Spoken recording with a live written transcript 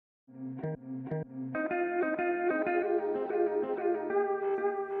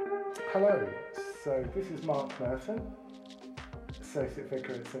Hello, so this is Mark Murthen, Associate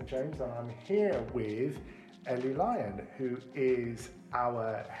Vicar at St James, and I'm here with Ellie Lyon, who is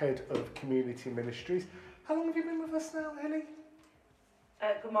our Head of Community Ministries. How long have you been with us now, Ellie?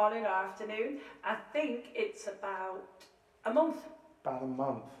 Good morning or afternoon. I think it's about a month. About a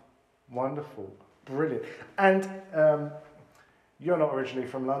month. Wonderful. Brilliant. And you're not originally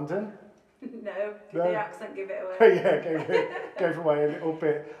from London? No, the accent give it away. Yeah, gave away a little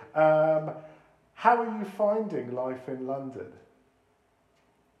bit. How are you finding life in London?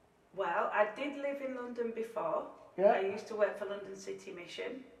 Well, I did live in London before. Yeah. I used to work for London City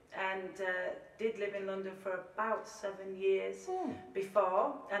Mission and did live in London for about 7 years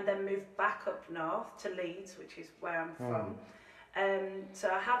before, and then moved back up north to Leeds, which is where I'm from.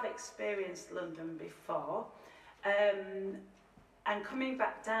 So I have experienced London before. And coming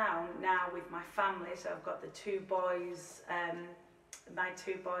back down now with my family, so I've got the two boys, my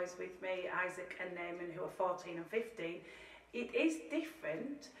two boys with me, Isaac and Naaman, who are 14 and 15. It is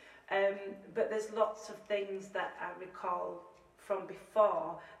different, but there's lots of things that I recall from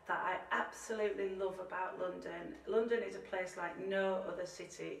before that I absolutely love about London. London is a place like no other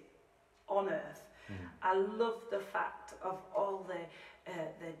city on earth. I love the fact of all the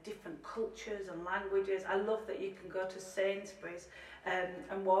different cultures and languages. I love that you can go to Sainsbury's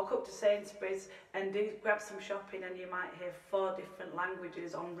and walk up to Sainsbury's and grab some shopping and you might hear 4 different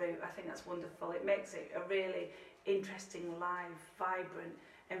languages en route. I think that's wonderful. It makes it a really interesting, live, vibrant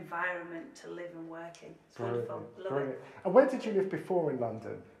environment to live and work in. It's wonderful. Love it. And where did you live before in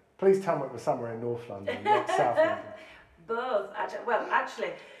London? Please tell me it was somewhere in North London, not South London. Both.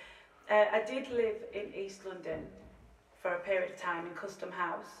 Actually, I did live in East London for a period of time in Custom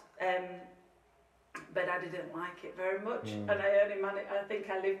House, but I didn't like it very much, and I think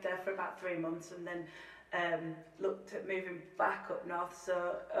I lived there for about 3 months, and then looked at moving back up north,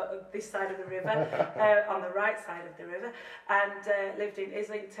 so this side of the river, on the right side of the river, and lived in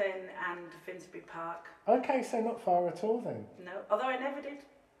Islington and Finsbury Park. Okay, so not far at all then. No, although I never did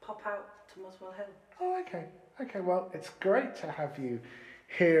pop out to Muswell Hill. Oh, okay. Okay, well, it's great to have you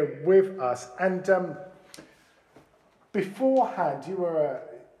here with us. And beforehand, you were,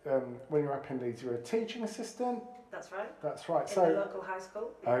 when you were up in Leeds, you were a teaching assistant? That's right. That's right. In the local high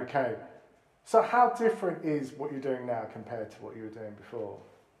school. Okay. So how different is what you're doing now compared to what you were doing before?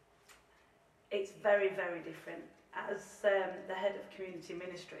 It's very, very different. As the Head of Community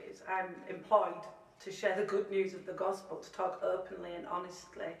Ministries, I'm employed to share the good news of the gospel, to talk openly and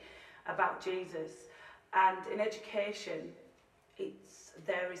honestly about Jesus. And in education,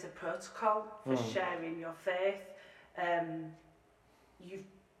 there is a protocol for sharing your faith. You've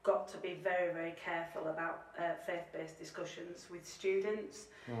got to be very, very careful about faith-based discussions with students,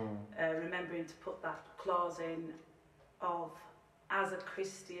 remembering to put that clause in of, as a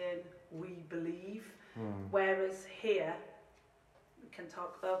Christian, we believe, whereas here, we can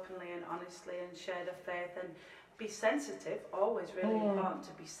talk openly and honestly and share the faith and be sensitive, always really important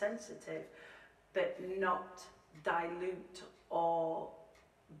to be sensitive, but not dilute or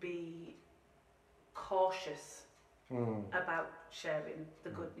be cautious about sharing the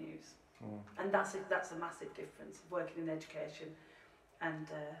good news. And that's a massive difference of working in education and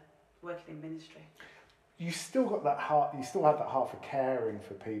working in ministry. You still got that heart. You still had that heart for caring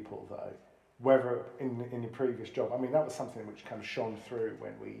for people, though. Whether in your previous job, I mean, that was something which kind of shone through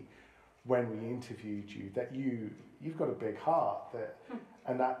when we interviewed you. That you've got a big heart.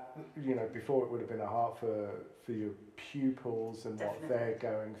 And that, you know, before it would have been a heart for your pupils and Definitely. what they're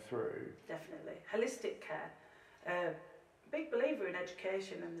going through. Definitely. Holistic care. Big believer in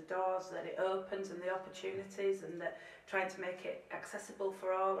education and the doors that it opens and the opportunities, and that trying to make it accessible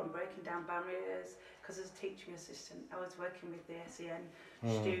for all and breaking down barriers. Because as a teaching assistant, I was working with the SEN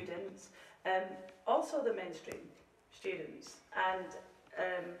students, also the mainstream students, and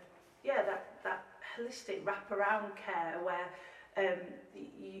that holistic wraparound care where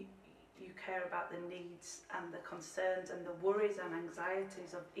you care about the needs and the concerns and the worries and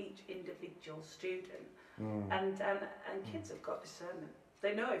anxieties of each individual student. And kids have got discernment.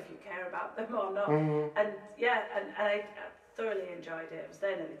 They know if you care about them or not. And I thoroughly enjoyed it. I was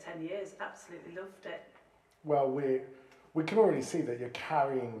there nearly 10 years. Absolutely loved it. Well, we can already see that you're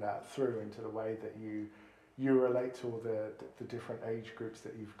carrying that through into the way that you relate to all the different age groups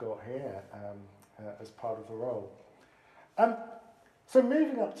that you've got here as part of the role. So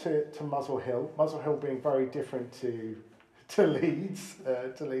moving up to Muswell Hill being very different to Leeds.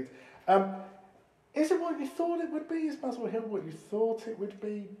 Is it what you thought it would be? Is Muswell Hill what you thought it would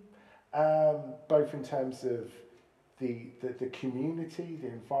be? Both in terms of the community, the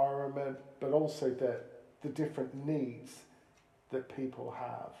environment, but also the different needs that people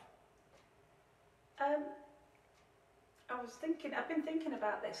have? I've been thinking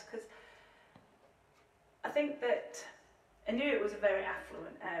about this because I think that I knew it was a very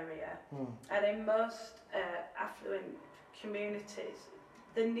affluent area, and in most affluent communities,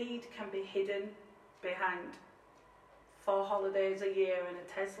 the need can be hidden behind 4 holidays a year and a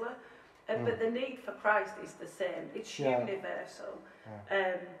Tesla. But the need for Christ is the same. It's universal.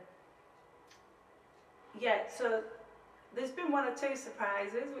 So there's been 1 or 2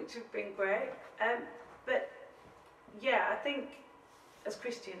 surprises which have been great. But I think as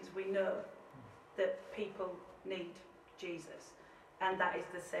Christians we know that people need Jesus, and that is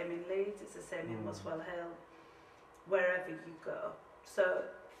the same in Leeds, it's the same in Muswell Hill, wherever you go. So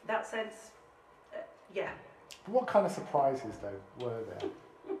that sense, What kind of surprises though were there?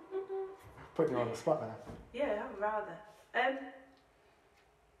 Putting you on the spot now. Yeah, rather.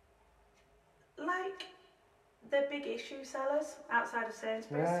 Like the big issue sellers outside of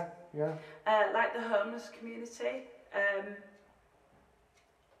Sainsbury's. Like the homeless community.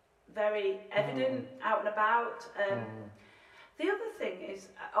 Very evident, out and about. The other thing is,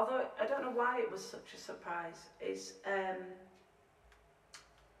 although I don't know why it was such a surprise, is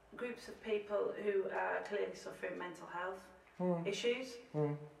groups of people who are clearly suffering mental health issues.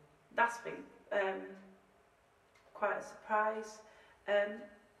 That's been quite a surprise,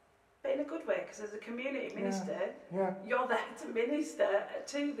 but in a good way, because as a community minister, you're there to minister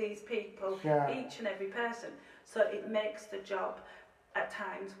to these people, each and every person. So it makes the job at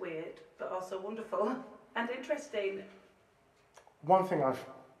times weird, but also wonderful and interesting. One thing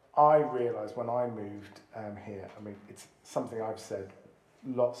I realised when I moved here, I mean, it's something I've said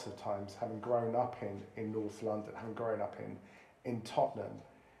lots of times, having grown up in North London, having grown up in Tottenham,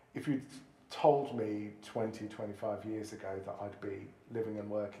 if you'd told me 20, 25 years ago that I'd be living and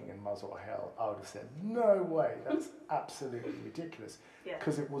working in Muswell Hill, I would have said, no way, that's absolutely ridiculous.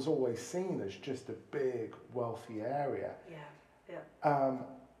 Because it was always seen as just a big, wealthy area.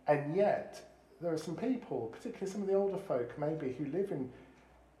 And yet, there are some people, particularly some of the older folk maybe, who live in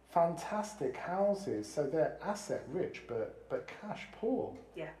fantastic houses, so they're asset rich but cash poor.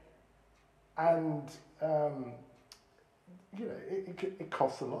 And it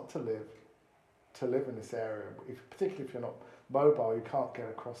costs a lot to live in this area. Particularly if you're not mobile, you can't get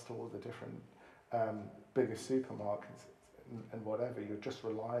across to all the different bigger supermarkets and whatever. You're just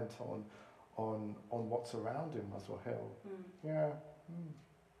reliant on what's around in Muswell Hill.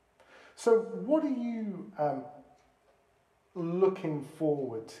 So what are you looking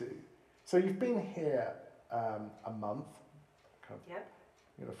forward to? So you've been here a month,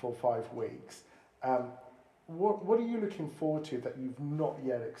 4 or 5 weeks. What are you looking forward to that you've not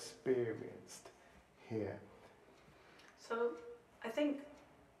yet experienced here? So I think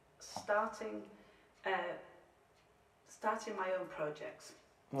starting my own projects.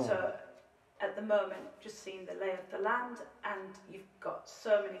 So at the moment, just seeing the lay of the land, and you've got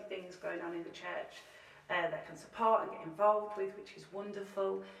so many things going on in the church that can support and get involved with, which is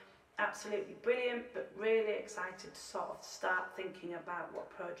wonderful, absolutely brilliant, but really excited to sort of start thinking about what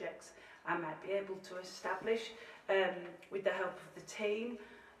projects I might be able to establish with the help of the team.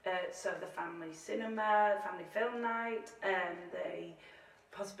 So the family cinema, family film night, the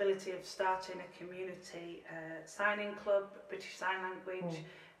possibility of starting a community signing club, British Sign Language,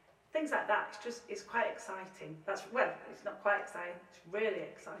 things like that. It's quite exciting. It's not quite exciting, it's really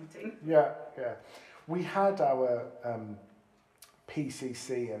exciting. We had our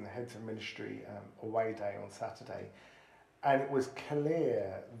PCC and the Heads of Ministry away day on Saturday, and it was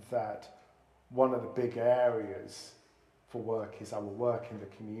clear that one of the big areas for work is our work in the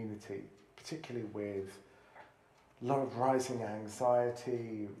community, particularly with a lot of rising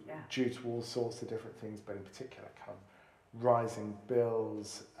anxiety due to all sorts of different things, but in particular kind of rising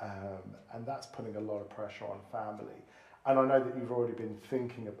bills, and that's putting a lot of pressure on family. And I know that you've already been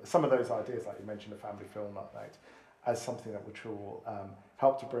thinking of some of those ideas, like you mentioned, a family film night, as something that which will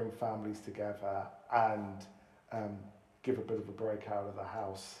help to bring families together and give a bit of a break out of the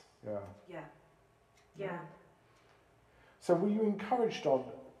house. So were you encouraged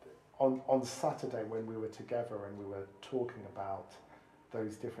on Saturday when we were together and we were talking about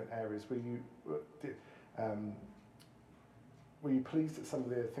those different areas? Were you pleased at some of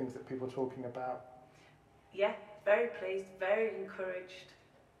the things that people were talking about? Yeah, very pleased, very encouraged,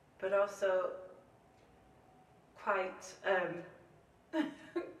 but also quite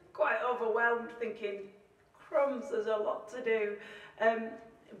quite overwhelmed, thinking, crumbs, there's a lot to do.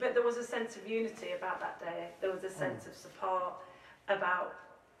 But there was a sense of unity about that day. There was a sense of support about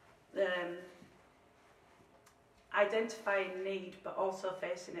identifying need, but also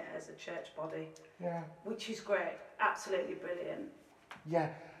facing it as a church body. Yeah. Which is great. Absolutely brilliant. Yeah.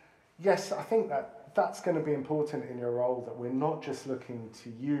 Yes, I think that's going to be important in your role, that we're not just looking to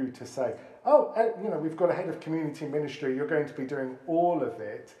you to say, oh, we've got a head of community ministry, you're going to be doing all of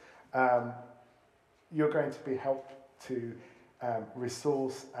it. You're going to be helped to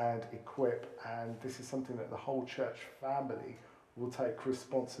resource and equip, and this is something that the whole church family will take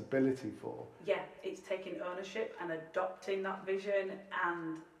responsibility for. Yeah, it's taking ownership and adopting that vision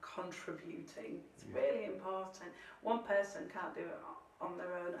and contributing. It's really important. One person can't do it on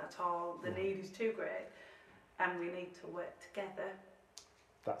their own at all. The need is too great, and we need to work together.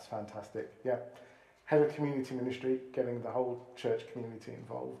 That's fantastic. Yeah. Head of Community Ministry, getting the whole church community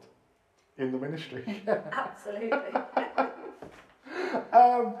involved in the ministry. Absolutely.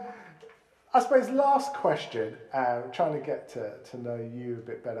 I suppose last question, trying to get to know you a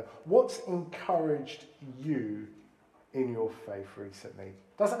bit better. What's encouraged you in your faith recently?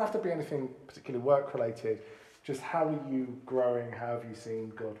 Doesn't have to be anything particularly work related. Just how are you growing? How have you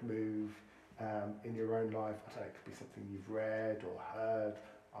seen God move in your own life? I don't know, it could be something you've read or heard,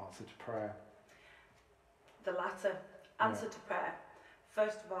 answer to prayer. The latter, answer to prayer.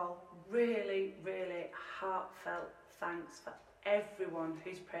 First of all, really, really heartfelt thanks for everyone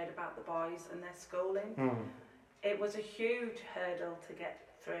who's prayed about the boys and their schooling. It was a huge hurdle to get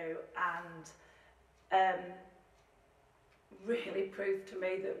through, and really proved to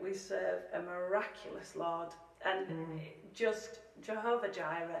me that we serve a miraculous Lord, and just Jehovah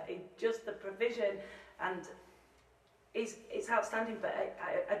Jireh, just the provision, and it's outstanding. But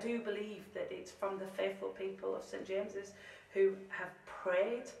I do believe that it's from the faithful people of St James's who have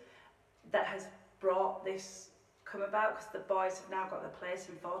prayed that has brought this come about, because the boys have now got a place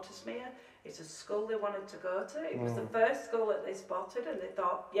in Fortismere. It's a school they wanted to go to. It was the first school that they spotted, and they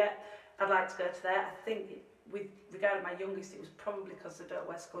thought, yeah, I'd like to go to there. I think with regard to my youngest, it was probably because they don't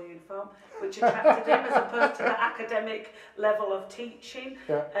wear school uniform, which attracted him as opposed to the academic level of teaching.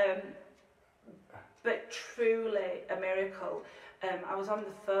 But truly a miracle. I was on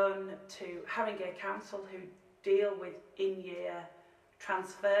the phone to Haringey Council, who deal with in-year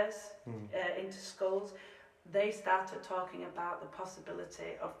transfers into schools. They started talking about the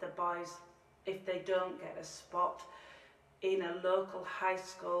possibility of the boys, if they don't get a spot in a local high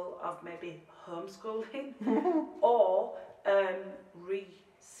school, of maybe homeschooling or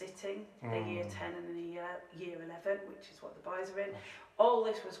resitting a year 10 and a year 11, which is what the boys are in. All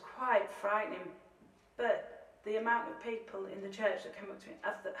this was quite frightening, but the amount of people in the church that came up to me,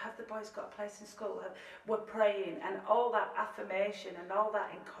 have the boys got a place in school? Were praying, and all that affirmation and all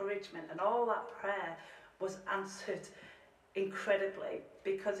that encouragement and all that prayer was answered incredibly,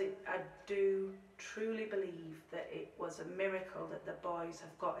 because I do truly believe that it was a miracle that the boys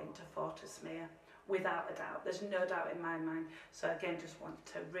have got into Fortismere, without a doubt. There's no doubt in my mind. So again, just want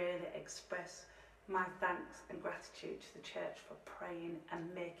to really express my thanks and gratitude to the church for praying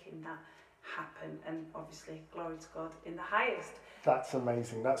and making that happen, and obviously glory to God in the highest. That's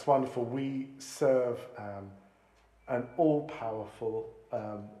amazing. That's wonderful. We serve an all-powerful,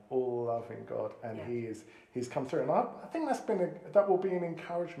 all-loving God, and He's come through, and I think that will be an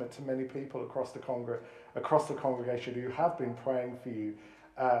encouragement to many people across the congregation who have been praying for you,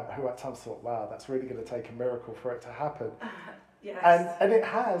 who at times thought, "Wow, that's really going to take a miracle for it to happen." Yes, and it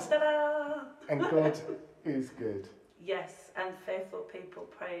has. Ta-da! And God is good. Yes, and faithful people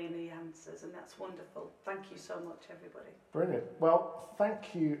praying, He answers, and that's wonderful. Thank you so much, everybody. Brilliant. Well,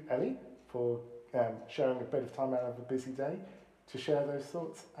 thank you, Ellie, for sharing a bit of time out of a busy day to share those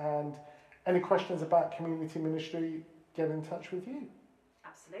thoughts. And any questions about community ministry, get in touch with you.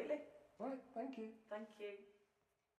 Absolutely. Right, thank you. Thank you.